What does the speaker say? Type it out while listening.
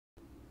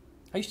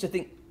I used to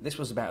think this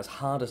was about as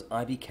hard as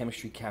IB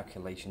chemistry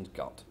calculations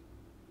got.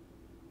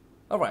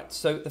 Alright,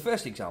 so the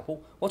first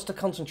example, what's the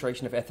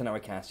concentration of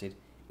ethanoic acid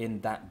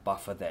in that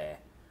buffer there?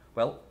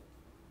 Well,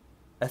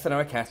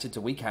 ethanoic acid's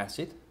a weak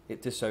acid,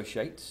 it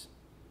dissociates,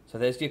 so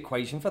there's the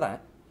equation for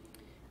that.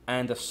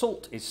 And a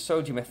salt is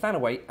sodium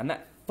ethanoate, and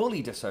that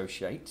fully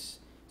dissociates,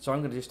 so I'm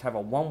going to just have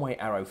a one-way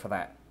arrow for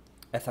that.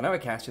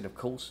 Ethanoic acid, of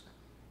course,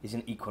 is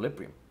in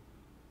equilibrium.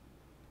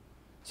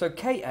 So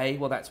Ka,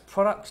 well, that's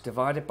products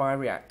divided by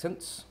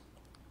reactants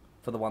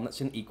for the one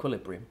that's in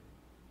equilibrium.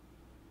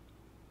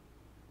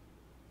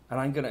 And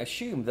I'm going to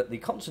assume that the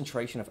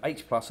concentration of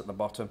H plus at the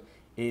bottom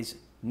is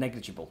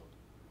negligible.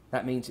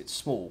 That means it's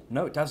small.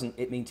 No, it doesn't.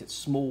 It means it's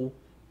small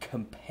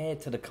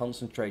compared to the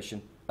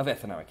concentration of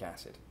ethanoic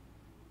acid.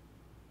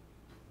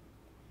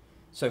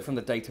 So from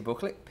the data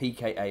booklet,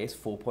 pKa is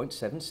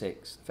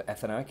 4.76 for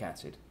ethanoic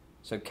acid.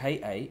 So Ka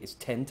is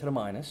 10 to the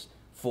minus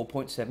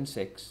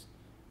 4.76.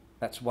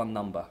 That's one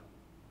number.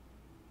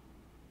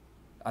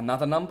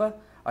 Another number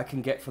I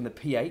can get from the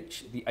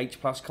pH, the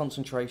H plus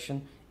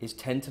concentration is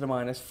 10 to the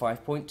minus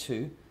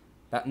 5.2.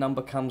 That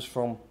number comes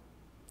from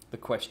the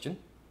question.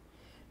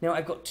 Now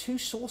I've got two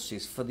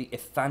sources for the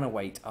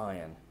ethanoate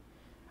ion.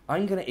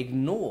 I'm going to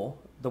ignore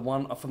the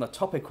one from the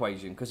top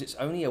equation because it's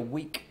only a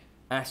weak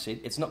acid.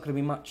 It's not going to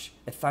be much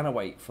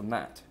ethanoate from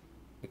that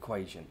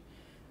equation.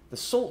 The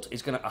salt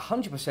is going to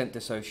 100%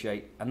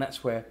 dissociate, and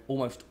that's where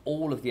almost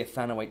all of the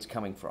ethanoate's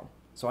coming from.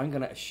 So I'm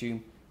going to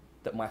assume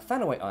that my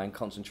ethanoate ion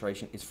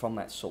concentration is from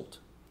that salt.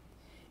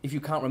 If you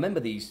can't remember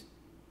these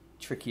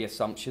tricky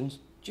assumptions,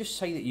 just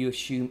say that you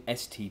assume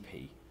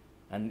STP,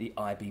 and the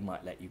IB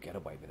might let you get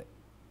away with it.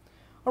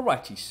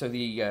 Alrighty, so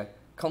the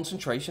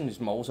concentration is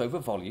moles over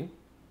volume,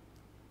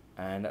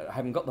 and I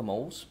haven't got the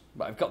moles,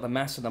 but I've got the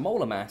mass and the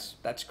molar mass.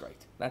 That's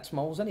great. That's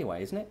moles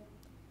anyway, isn't it?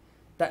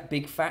 That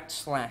big fat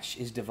slash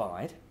is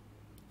divide,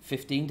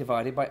 15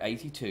 divided by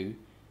 82,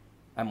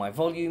 and my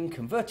volume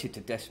converted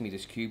to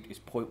decimeters cubed is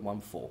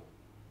 0.14.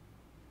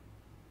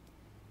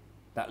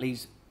 That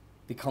leaves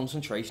the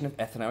concentration of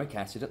ethanoic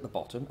acid at the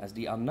bottom as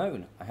the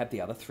unknown. I have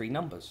the other three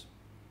numbers.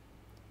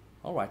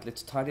 Alright,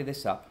 let's tidy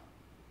this up.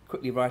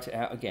 Quickly write it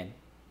out again.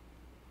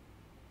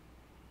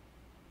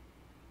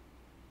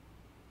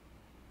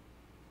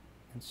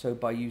 And so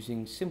by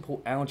using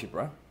simple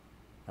algebra,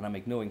 and I'm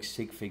ignoring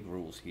sig-fig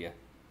rules here,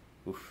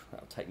 oof,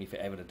 that'll take me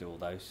forever to do all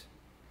those,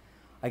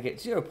 I get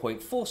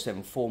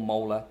 0.474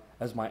 molar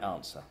as my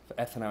answer for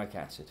ethanoic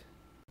acid.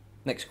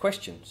 Next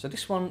question. So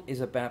this one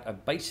is about a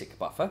basic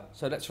buffer.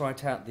 So let's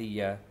write out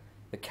the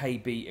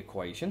Kb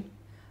equation.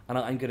 And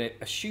I'm going to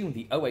assume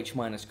the OH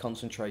minus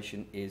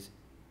concentration is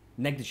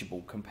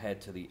negligible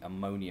compared to the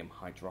ammonium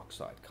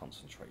hydroxide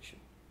concentration,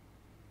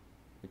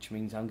 which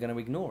means I'm going to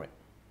ignore it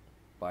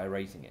by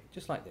erasing it,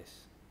 just like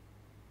this.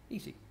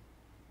 Easy.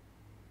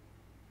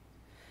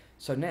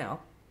 So now,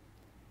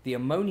 the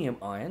ammonium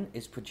ion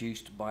is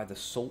produced by the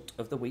salt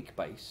of the weak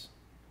base,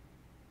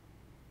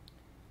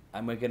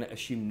 and we're going to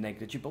assume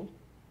negligible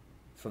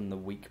from the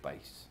weak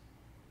base.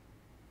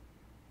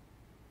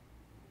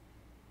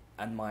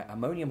 And my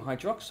ammonium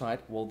hydroxide,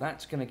 well,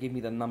 that's going to give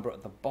me the number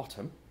at the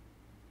bottom.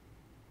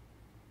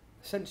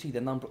 Essentially,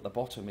 the number at the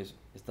bottom is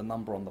the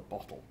number on the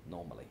bottle,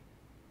 normally.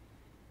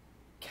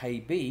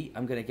 Kb,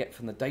 I'm going to get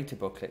from the data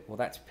booklet, well,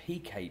 that's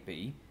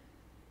pKb.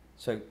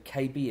 So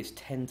Kb is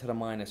 10 to the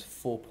minus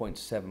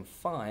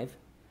 4.75, and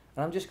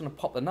I'm just going to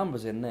pop the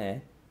numbers in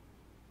there.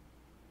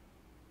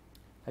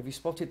 Have you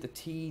spotted the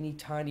teeny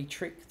tiny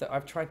trick that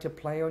I've tried to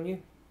play on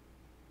you?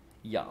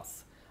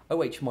 Yes.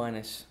 OH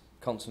minus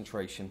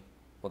concentration,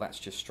 well, that's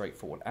just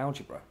straightforward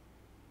algebra.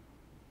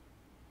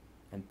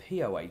 And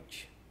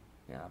POH,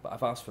 yeah, but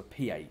I've asked for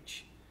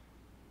pH.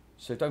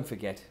 So don't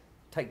forget,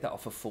 take that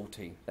off of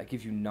 14. That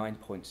gives you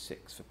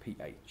 9.6 for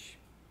pH.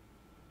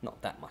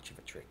 Not that much of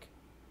a trick.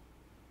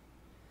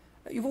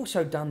 You've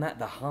also done that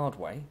the hard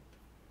way.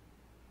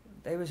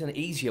 There is an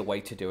easier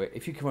way to do it.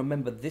 If you can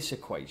remember this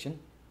equation,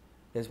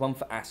 there's one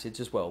for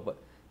acids as well, but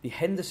the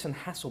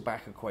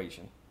Henderson-Hasselbalch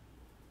equation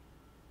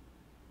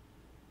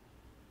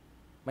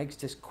makes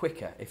this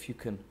quicker if you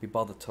can be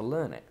bothered to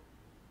learn it.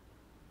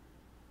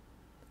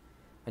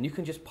 And you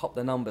can just pop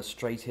the numbers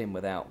straight in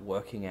without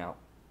working out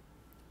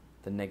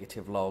the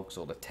negative logs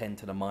or the 10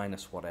 to the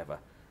minus whatever.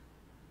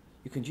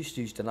 You can just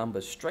use the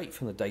numbers straight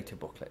from the data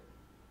booklet.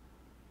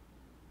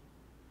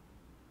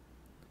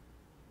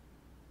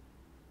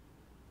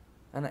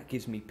 And that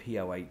gives me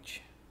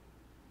POH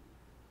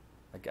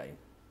again.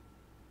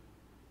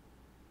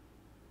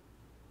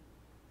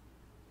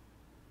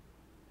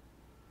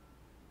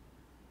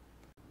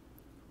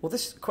 Well,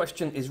 this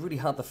question is really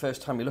hard the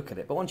first time you look at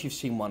it, but once you've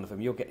seen one of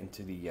them, you'll get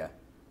into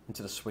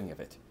the swing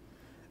of it.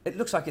 It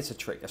looks like it's a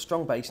trick. A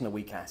strong base and a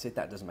weak acid,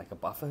 that doesn't make a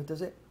buffer,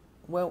 does it?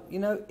 Well, you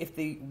know, if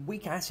the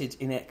weak acid's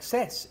in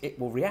excess, it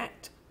will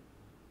react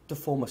to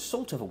form a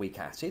salt of a weak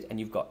acid, and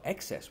you've got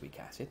excess weak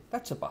acid.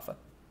 That's a buffer.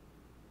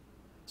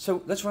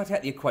 So let's write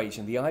out the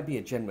equation. The IB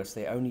are generous.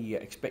 They only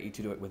expect you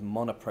to do it with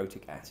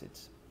monoprotic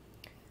acids.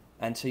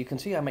 And so you can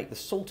see I make the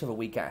salt of a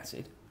weak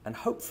acid, and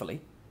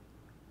hopefully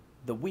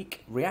the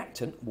weak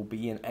reactant will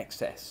be in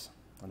excess,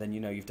 and then you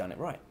know you've done it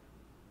right.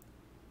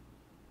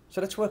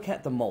 So let's work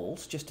out the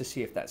moles just to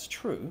see if that's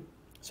true.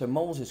 So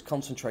moles is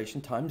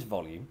concentration times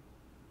volume,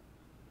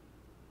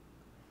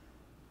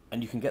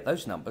 and you can get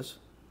those numbers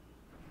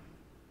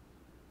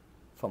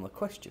from the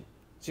question.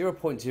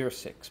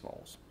 0.06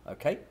 moles,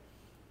 okay?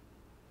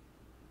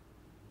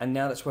 And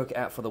now let's work it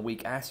out for the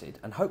weak acid,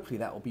 and hopefully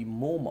that will be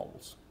more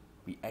moles,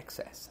 be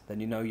excess. Then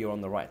you know you're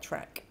on the right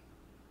track.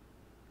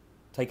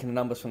 Taking the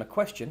numbers from the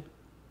question,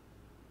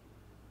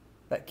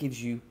 that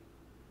gives you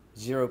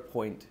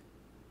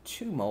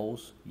 0.2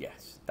 moles.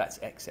 Yes, that's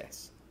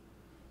excess.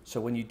 So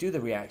when you do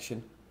the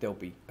reaction, there'll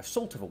be a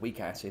salt of a weak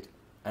acid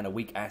and a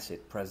weak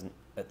acid present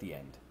at the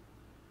end.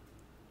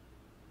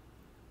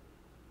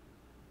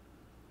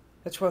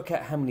 Let's work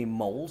out how many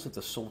moles of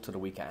the salt of the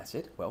weak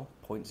acid. Well,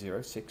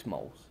 0.06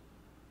 moles.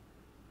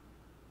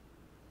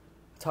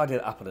 Tidy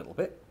it up a little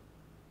bit.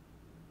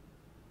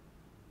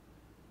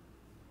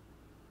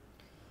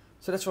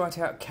 So let's write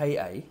out Ka,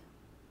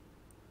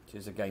 which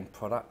is again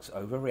products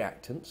over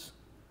reactants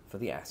for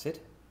the acid.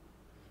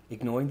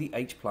 Ignoring the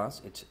H+,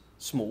 it's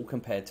small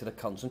compared to the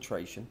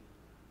concentration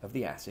of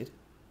the acid.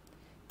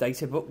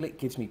 Data booklet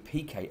gives me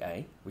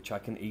pKa, which I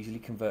can easily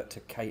convert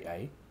to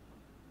Ka.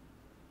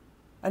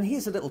 And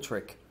here's a little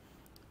trick,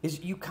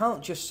 is you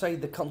can't just say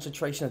the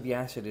concentration of the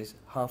acid is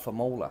half a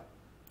molar.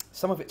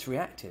 Some of it's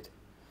reacted.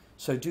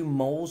 So do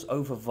moles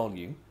over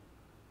volume.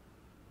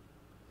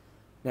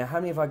 Now how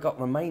many have I got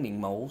remaining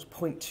moles?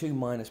 0.2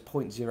 minus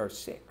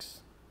 0.06.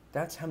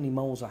 That's how many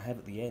moles I have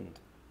at the end.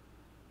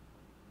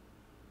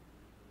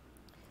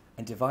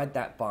 And divide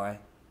that by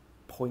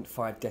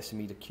 0.5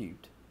 decimeter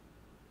cubed.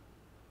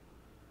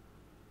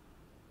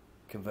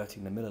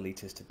 Converting the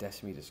milliliters to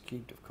decimeters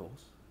cubed, of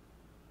course.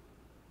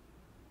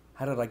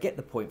 How did I get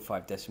the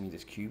 0.5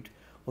 decimeters cubed?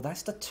 Well,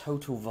 that's the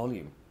total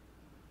volume.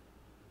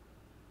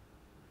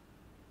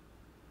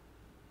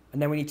 And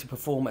now we need to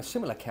perform a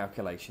similar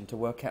calculation to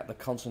work out the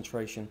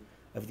concentration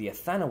of the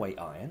ethanoic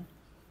ion.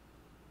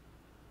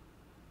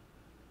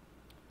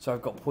 So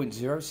I've got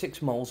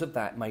 0.06 moles of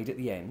that made at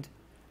the end,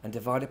 and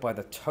divide it by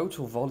the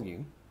total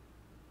volume.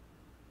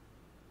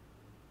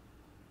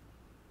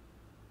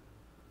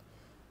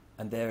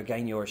 And there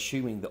again, you're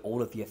assuming that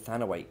all of the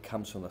ethanoic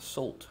comes from the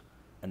salt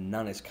and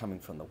none is coming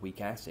from the weak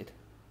acid.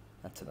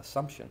 That's an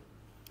assumption.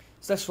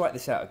 So let's write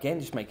this out again,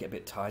 just make it a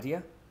bit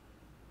tidier.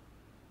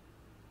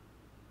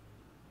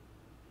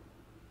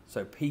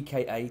 So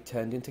pKa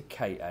turned into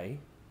Ka.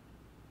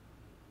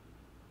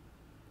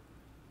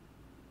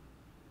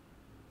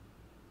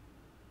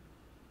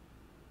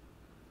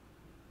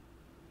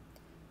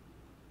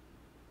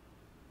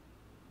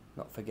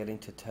 Not forgetting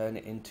to turn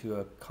it into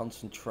a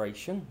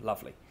concentration.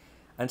 Lovely.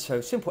 And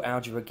so simple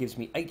algebra gives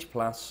me H+,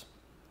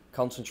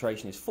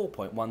 concentration is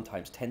 4.1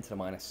 times 10 to the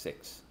minus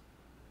 6.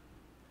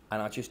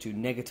 And I just do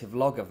negative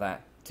log of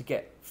that to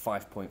get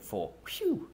 5.4. Phew!